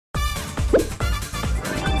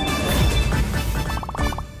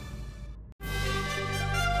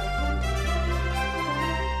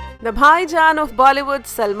The Bhaijan of Bollywood,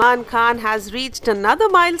 Salman Khan, has reached another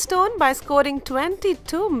milestone by scoring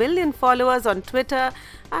 22 million followers on Twitter,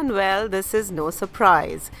 and well, this is no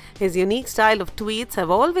surprise. His unique style of tweets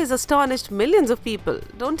have always astonished millions of people.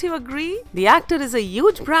 Don't you agree? The actor is a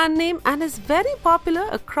huge brand name and is very popular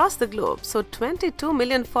across the globe, so 22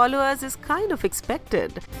 million followers is kind of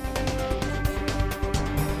expected.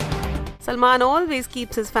 Salman always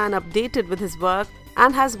keeps his fan updated with his work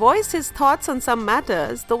and has voiced his thoughts on some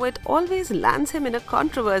matters, though it always lands him in a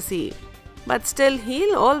controversy. But still,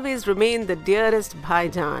 he'll always remain the dearest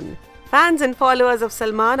Bhaijan. Fans and followers of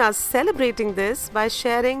Salman are celebrating this by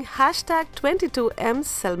sharing hashtag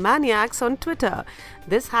 22mSalmaniacs on Twitter.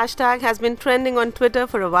 This hashtag has been trending on Twitter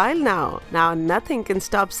for a while now. Now nothing can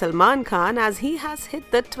stop Salman Khan as he has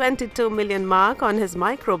hit the 22 million mark on his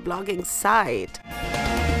microblogging site.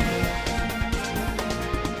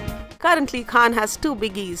 Currently, Khan has two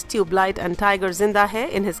biggies, Tube Light and Tiger Zinda Hai,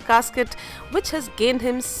 in his casket, which has gained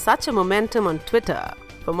him such a momentum on Twitter.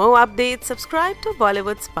 For more updates, subscribe to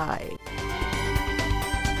Bollywood Spy.